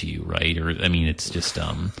pose to you, right? Or I mean, it's just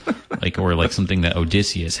like something that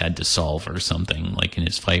Odysseus had to solve or something, like in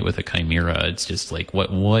his fight with a chimera. It's just like what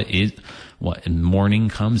and morning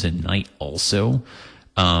comes and night also.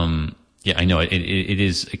 Yeah, I know it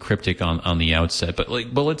is cryptic on the outset, but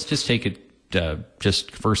let's just take it just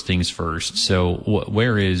first things first. So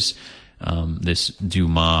where is this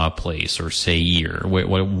Dumah place or Seir?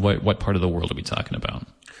 What part of the world are we talking about?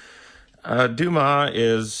 Dumah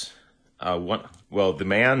is the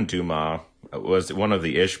man Dumah was one of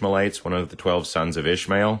the Ishmaelites, one of the 12 sons of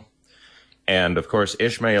Ishmael. And of course,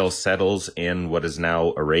 Ishmael settles in what is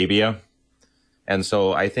now Arabia. And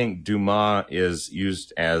so I think Dumah is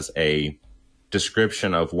used as a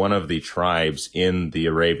description of one of the tribes in the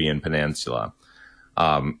Arabian Peninsula.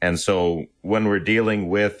 And so when we're dealing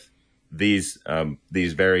with these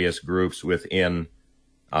various groups within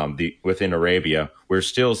Arabia, we're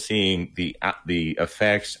still seeing the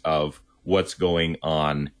effects of what's going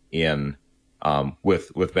on in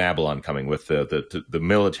with Babylon coming, with the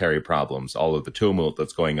military problems, all of the tumult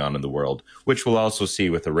that's going on in the world, which we'll also see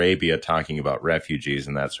with Arabia talking about refugees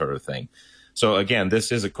and that sort of thing. So again,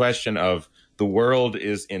 this is a question of the world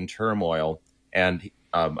is in turmoil, and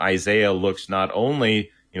Isaiah looks not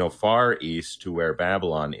only far east to where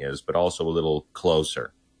Babylon is, but also a little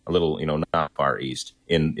closer, a little not far east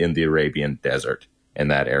in the Arabian desert in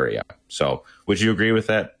that area. So would you agree with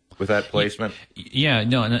that? With that placement? Yeah,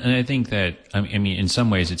 no, and I think that, I mean, in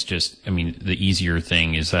some ways it's just, I mean, the easier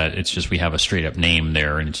thing is that it's just we have a straight up name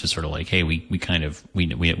there, and it's just sort of like, hey, we've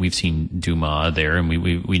seen Dumah there, and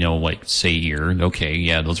we know like Seir. Okay,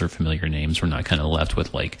 yeah, those are familiar names. We're not kind of left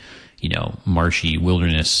with like, marshy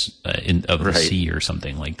wilderness of the sea or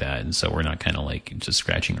something like that, and so we're not kind of like just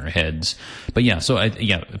scratching our heads. But yeah, so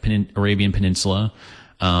Arabian Peninsula,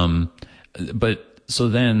 but so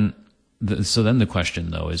then. So then the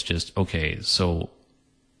question though is just, okay, so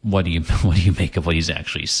what do you make of what he's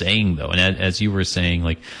actually saying though? And as you were saying,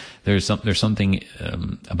 like there's something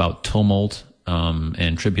about tumult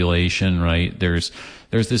and tribulation, right? There's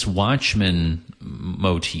this watchman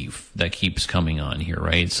motif that keeps coming on here,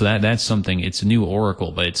 right? So that's something. It's a new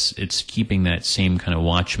oracle, but it's keeping that same kind of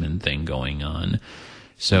watchman thing going on.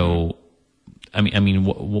 So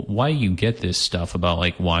why do you get this stuff about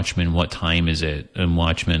like watchmen? What time is it? And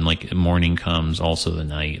watchmen, like morning comes, also the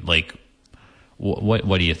night. Like,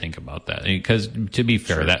 what do you think about that? Because to be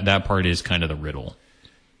fair, Sure. that part is kind of the riddle.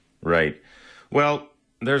 Right. Well,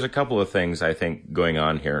 there's a couple of things I think going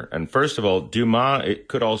on here. And first of all, Duma, it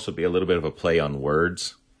could also be a little bit of a play on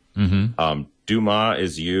words. Duma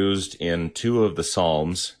is used in 2 of the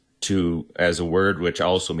Psalms as a word which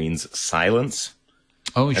also means silence.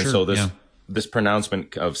 Oh, And sure. so this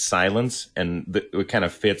pronouncement of silence, and it kind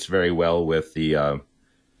of fits very well with the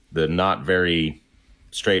not very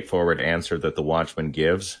straightforward answer that the watchman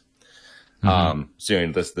gives. So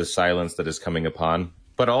this silence that is coming upon,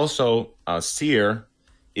 but also Seir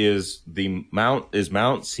is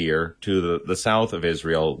Mount Seir to the south of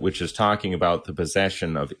Israel, which is talking about the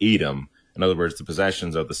possession of Edom. In other words, the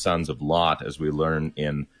possessions of the sons of Lot, as we learn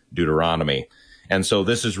in Deuteronomy. And so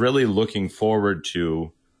this is really looking forward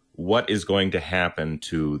to what is going to happen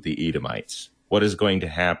to the Edomites, what is going to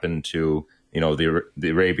happen to the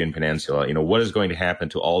Arabian Peninsula, what is going to happen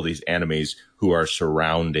to all these enemies who are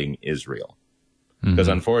surrounding Israel. Because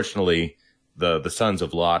unfortunately, the sons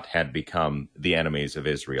of Lot had become the enemies of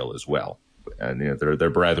Israel as well. And they're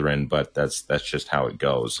brethren, but that's just how it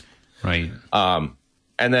goes. Right.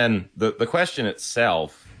 And then the question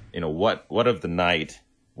itself, what of the night,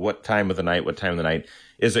 what time of the night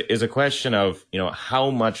is a question of,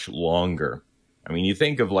 how much longer? I mean, you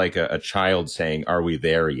think of like a child saying, "Are we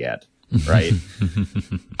there yet?" Right?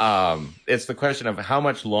 It's the question of how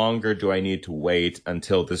much longer do I need to wait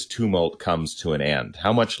until this tumult comes to an end?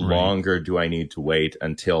 How much longer do I need to wait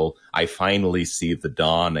until I finally see the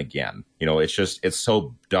dawn again? It's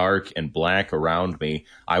so dark and black around me.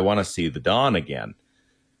 I want to see the dawn again.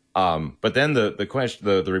 But then the question,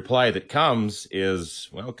 the reply that comes is,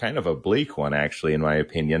 well, kind of a bleak one, actually, in my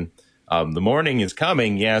opinion. The morning is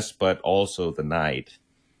coming, yes, but also the night.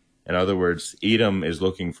 In other words, Edom is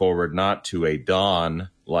looking forward not to a dawn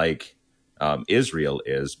like Israel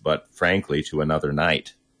is, but frankly to another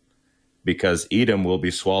night. Because Edom will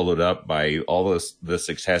be swallowed up by all the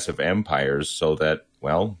successive empires so that,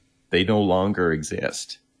 well, they no longer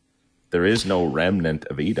exist. There is no remnant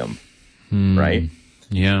of Edom, right?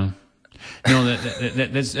 Yeah. No,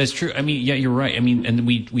 that's true. I mean, yeah, you're right. I mean, and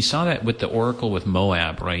we saw that with the oracle with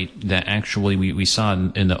Moab, right? That actually we saw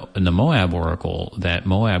in the Moab oracle that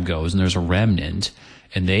Moab goes and there's a remnant,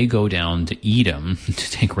 and they go down to Edom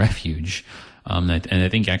to take refuge. And I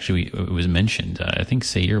think actually it was mentioned. I think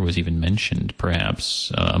Seir was even mentioned,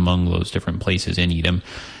 perhaps among those different places in Edom.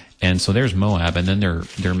 And so there's Moab, and then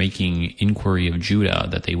they're making inquiry of Judah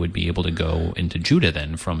that they would be able to go into Judah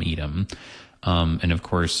then from Edom. And of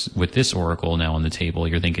course, with this oracle now on the table,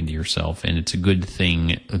 you're thinking to yourself, and it's a good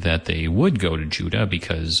thing that they would go to Judah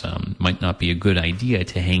because might not be a good idea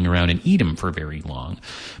to hang around in Edom for very long.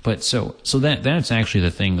 But so that's actually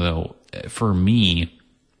the thing, though. For me,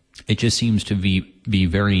 it just seems to be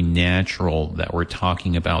very natural that we're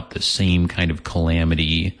talking about the same kind of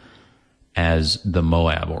calamity as the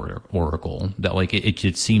Moab oracle. That like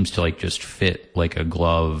it seems to like just fit like a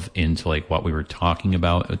glove into like what we were talking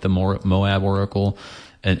about with the Moab oracle,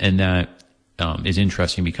 and that is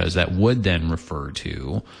interesting because that would then refer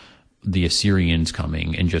to the Assyrians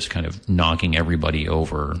coming and just kind of knocking everybody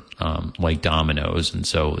over like dominoes. And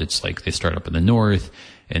so it's like they start up in the north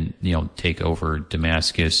and take over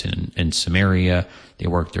Damascus and Samaria. They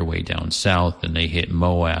work their way down south, and they hit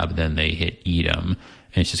Moab, then they hit Edom.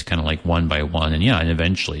 And it's just kind of like one by one. And and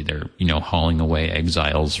eventually they're, hauling away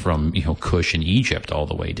exiles from, Cush and Egypt all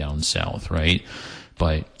the way down south, right?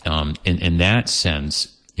 But in that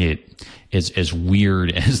sense, it is as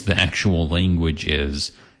weird as the actual language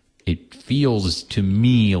is. It feels to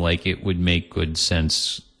me like it would make good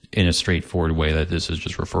sense in a straightforward way that this is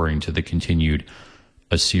just referring to the continued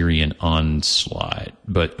Assyrian onslaught.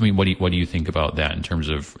 But I mean, what do you think about that in terms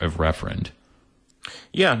of referent?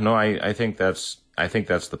 Yeah, no, I think that's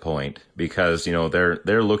the point, because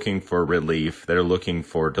they're looking for relief, they're looking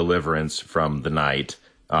for deliverance from the night,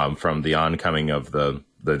 from the oncoming of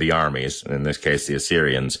the armies, in this case the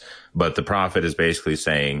Assyrians. But the prophet is basically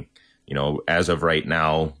saying, as of right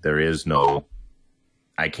now, there is no,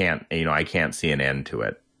 I can't see an end to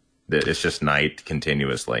it. It's just night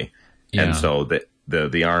continuously, and so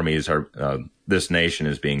the armies are this nation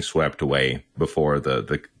is being swept away before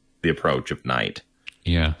the approach of night.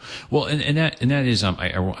 Yeah. Well, and that is,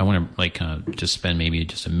 I want to just spend maybe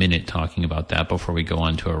just a minute talking about that before we go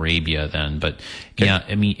on to Arabia then. But yeah,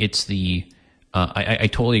 I mean, it's I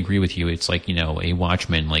totally agree with you. It's like, a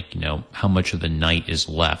watchman, like, how much of the night is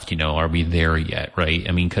left? Are we there yet? Right.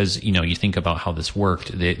 I mean, cause, you think about how this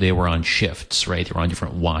worked. They were on shifts, right? They were on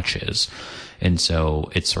different watches. And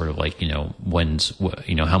so it's sort of like,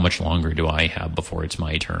 how much longer do I have before it's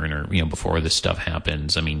my turn, or, before this stuff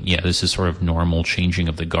happens? I mean, yeah, this is sort of normal changing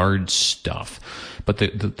of the guard stuff, but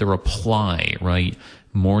the reply, right?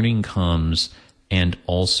 Morning comes and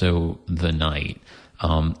also the night.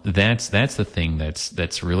 That's the thing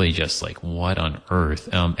that's really just like, what on earth?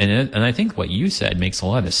 And I think what you said makes a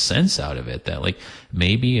lot of sense out of it, that like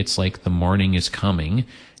maybe it's like the morning is coming,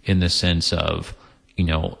 in the sense of,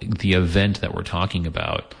 the event that we're talking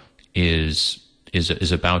about is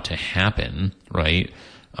about to happen, right?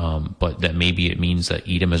 But that maybe it means that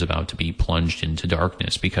Edom is about to be plunged into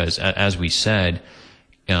darkness, because as we said,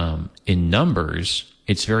 in Numbers,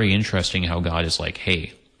 it's very interesting how God is like,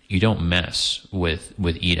 hey, you don't mess with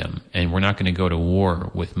Edom, and we're not going to go to war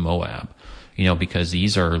with Moab, because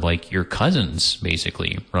these are like your cousins,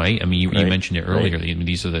 basically, right? I mean, you mentioned it earlier. Right.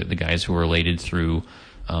 These are the guys who are related through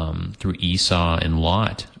Esau and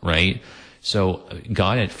Lot, right? So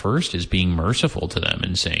God at first is being merciful to them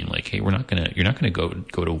and saying like, hey, you're not gonna go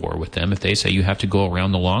to war with them. If they say you have to go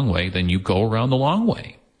around the long way, then you go around the long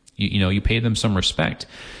way. You pay them some respect.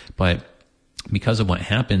 But because of what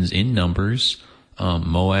happens in Numbers,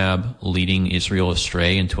 Moab leading Israel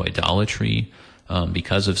astray into idolatry,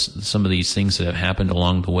 because of some of these things that have happened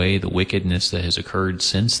along the way, the wickedness that has occurred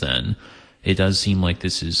since then, it does seem like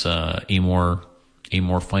this is a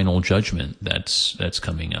more final judgment that's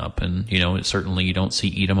coming up. And certainly you don't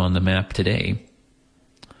see Edom on the map today.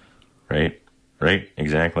 Right,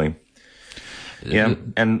 exactly. Yeah,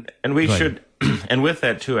 and we should, and with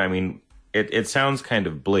that too, I mean, it sounds kind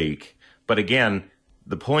of bleak, but again,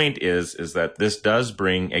 the point is that this does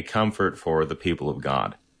bring a comfort for the people of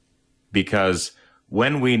God, because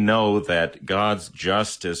when we know that God's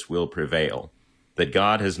justice will prevail, that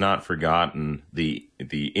God has not forgotten the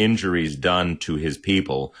injuries done to his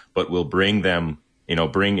people, but will bring them,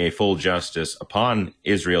 bring a full justice upon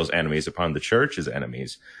Israel's enemies, upon the church's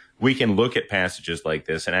enemies, we can look at passages like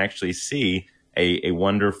this and actually see a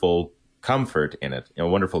wonderful comfort in it, a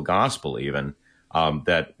wonderful gospel even,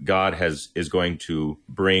 that God is going to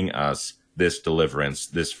bring us this deliverance,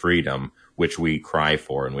 this freedom, which we cry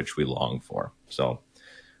for and which we long for. So,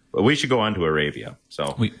 but we should go on to Arabia.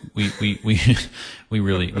 So we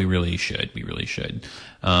really should.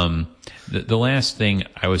 The last thing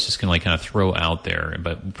I was just going to kind of throw out there,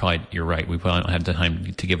 but probably you're right. We probably don't have the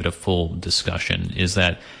time to give it a full discussion. Is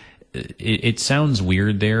that it sounds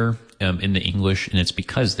weird there in the English, and it's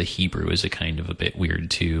because the Hebrew is a kind of a bit weird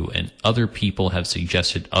too. And other people have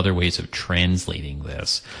suggested other ways of translating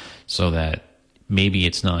this, so that maybe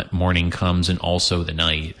it's not morning comes and also the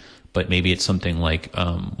night, but maybe it's something like,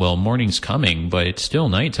 morning's coming, but it's still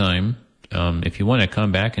nighttime. If you want to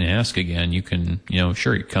come back and ask again, you can,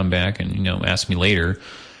 sure, you come back and, ask me later.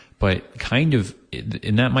 But kind of,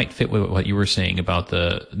 and that might fit with what you were saying about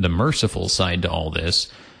the merciful side to all this,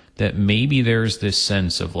 that maybe there's this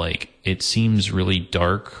sense of like, it seems really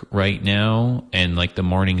dark right now, and like the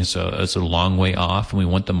morning is a long way off, and we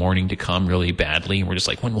want the morning to come really badly, and we're just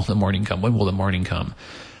like, when will the morning come? When will the morning come?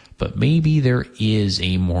 But maybe there is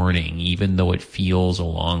a morning, even though it feels a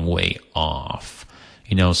long way off.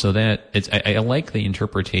 So that I like the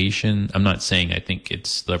interpretation. I'm not saying I think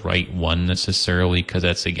it's the right one necessarily, because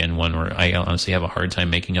that's again one where I honestly have a hard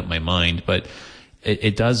time making up my mind, but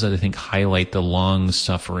it does, I think, highlight the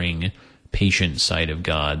long-suffering, patient side of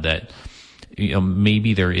God, that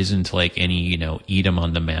maybe there isn't like any Edom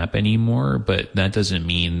on the map anymore, but that doesn't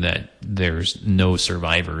mean that there's no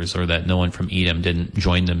survivors, or that no one from Edom didn't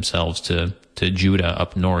join themselves to Judah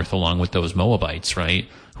up north along with those Moabites, right,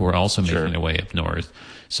 who are also making their way up north.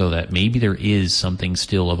 So that maybe there is something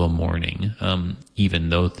still of a morning, even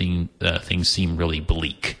though things seem really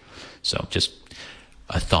bleak. So just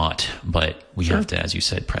a thought, but we have to, as you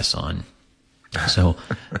said, press on. So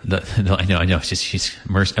I know it's just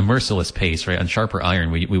a merciless pace, right? On sharper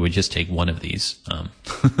iron, we would just take one of these.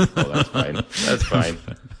 That's fine. That's fine.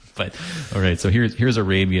 But all right, so here's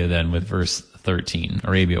Arabia then with verse 13,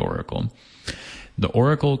 Arabia Oracle. The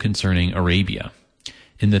oracle concerning Arabia.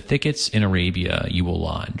 In the thickets in Arabia you will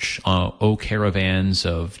lodge, O caravans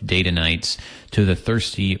of Dedanites. To the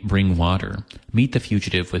thirsty bring water. Meet the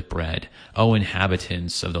fugitive with bread, O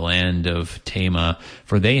inhabitants of the land of Tema,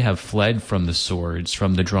 for they have fled from the swords,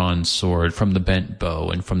 from the drawn sword, from the bent bow,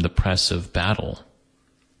 and from the press of battle.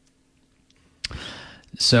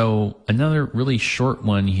 So another really short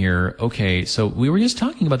one here. Okay, so we were just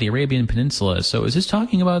talking about the Arabian Peninsula. So is this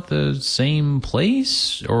talking about the same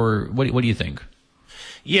place, or what do you think?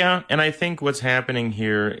 Yeah, and I think what's happening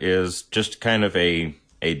here is just kind of a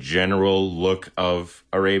general look of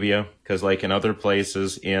Arabia, because like in other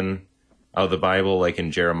places in the Bible, like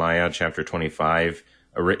in Jeremiah chapter 25,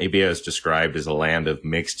 Arabia is described as a land of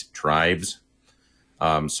mixed tribes.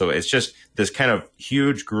 So it's just this kind of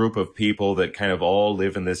huge group of people that kind of all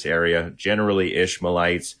live in this area, generally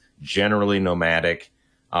Ishmaelites, generally nomadic,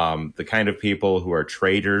 the kind of people who are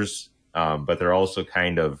traders, but they're also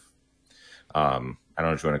kind of, I don't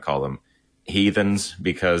know what you want to call them, heathens,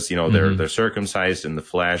 because, you know, they're circumcised in the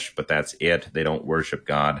flesh, but that's it. They don't worship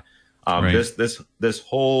God. Right. This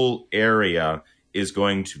whole area is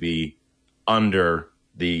going to be under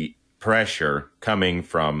the pressure coming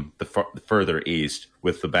from the further east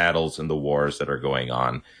with the battles and the wars that are going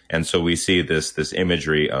on. And so we see this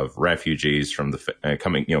imagery of refugees from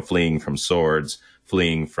the fleeing from swords,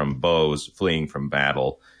 fleeing from bows, fleeing from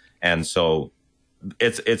battle. And so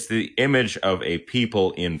it's the image of a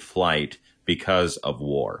people in flight because of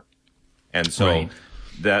war. And so right.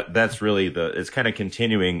 that's really it's kind of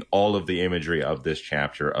continuing all of the imagery of this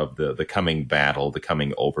chapter of the coming battle, the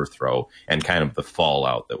coming overthrow, and kind of the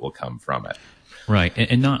fallout that will come from it. Right,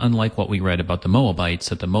 and not unlike what we read about the Moabites,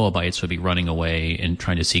 that the Moabites would be running away and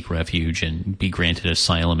trying to seek refuge and be granted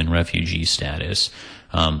asylum and refugee status.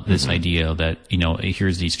 This idea that, you know,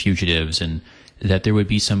 here's these fugitives and that there would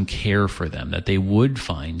be some care for them, that they would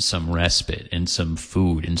find some respite and some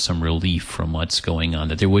food and some relief from what's going on,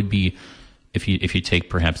 that there would be, if you take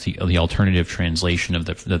perhaps the alternative translation of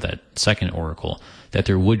that second oracle, that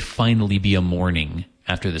there would finally be a morning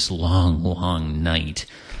after this long, long night.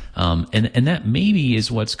 And that maybe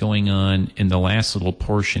is what's going on in the last little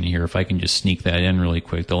portion here, if I can just sneak that in really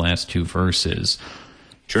quick, the last two verses.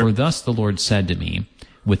 Sure. For thus the Lord said to me,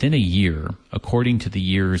 within a year, according to the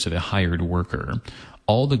years of a hired worker,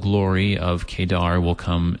 all the glory of Kedar will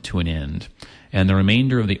come to an end, and the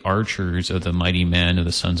remainder of the archers of the mighty men of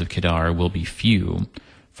the sons of Kedar will be few,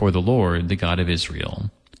 for the Lord, the God of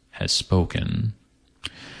Israel, has spoken.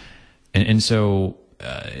 And so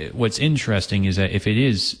what's interesting is that if it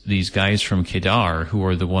is these guys from Kedar who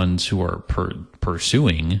are the ones who are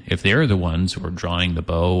pursuing, if they're the ones who are drawing the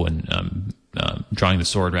bow and drawing the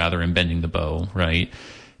sword rather and bending the bow, right,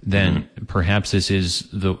 then perhaps this is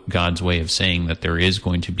God's way of saying that there is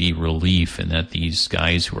going to be relief, and that these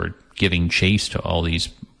guys who are giving chase to all these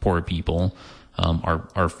poor people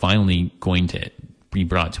are finally going to be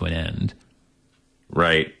brought to an end.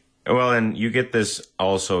 Right. Well, and you get this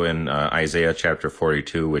also in Isaiah chapter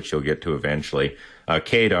 42, which you'll get to eventually.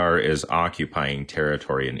 Kedar is occupying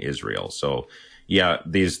territory in Israel. So, yeah,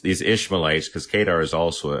 these Ishmaelites, because Kedar is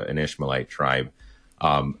also an Ishmaelite tribe,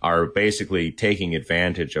 are basically taking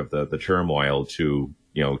advantage of the turmoil to,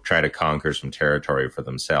 you know, try to conquer some territory for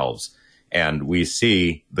themselves. And we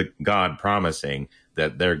see God promising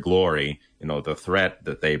that their glory, you know, the threat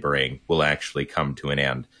that they bring will actually come to an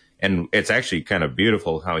end. And it's actually kind of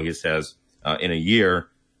beautiful how he says, in a year,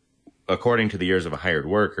 according to the years of a hired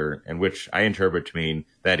worker, and which I interpret to mean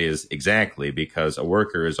that is exactly, because a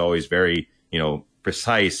worker is always very, you know,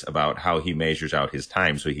 precise about how he measures out his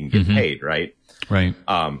time so he can get paid, right? Right.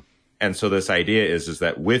 And so this idea is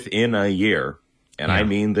that within a year, and I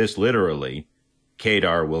mean this literally,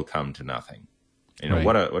 Kedar will come to nothing. You know,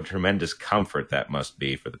 what a tremendous comfort that must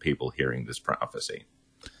be for the people hearing this prophecy.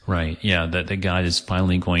 Right. Yeah. That God is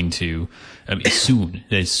finally going to, I mean,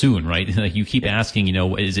 soon, right? Like you keep asking, you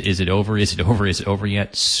know, is it over? Is it over? Is it over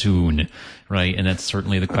yet? Soon. Right. And that's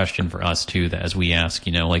certainly the question for us too, that as we ask,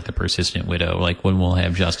 you know, like the persistent widow, like when will I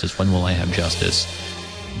have justice? When will I have justice?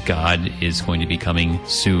 God is going to be coming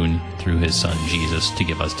soon through his son, Jesus, to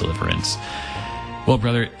give us deliverance. Well,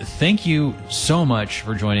 brother, thank you so much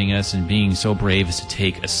for joining us and being so brave as to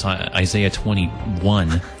take Isaiah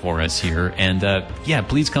 21 for us here. And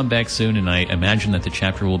please come back soon, and I imagine that the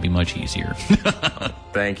chapter will be much easier.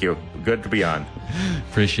 Thank you. Good to be on.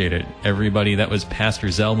 Appreciate it. Everybody, that was Pastor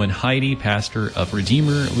Zelwyn Heide, pastor of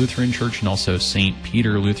Redeemer Lutheran Church and also St.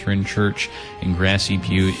 Peter Lutheran Church in Grassy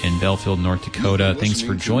Butte in Belfield, North Dakota. Thanks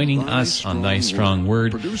for joining us on Thy Strong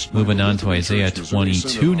Word. Moving on to Isaiah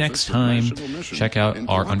 22 next time. Check out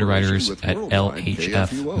our underwriters at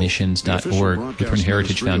lhfmissions.org, Lutheran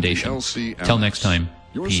Heritage Foundation. Till next time.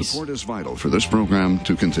 Your Peace. support is vital for this program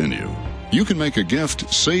to continue. You can make a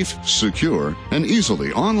gift safe, secure, and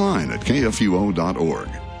easily online at kfuo.org.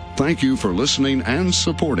 Thank you for listening and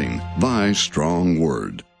supporting Thy Strong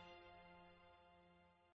Word.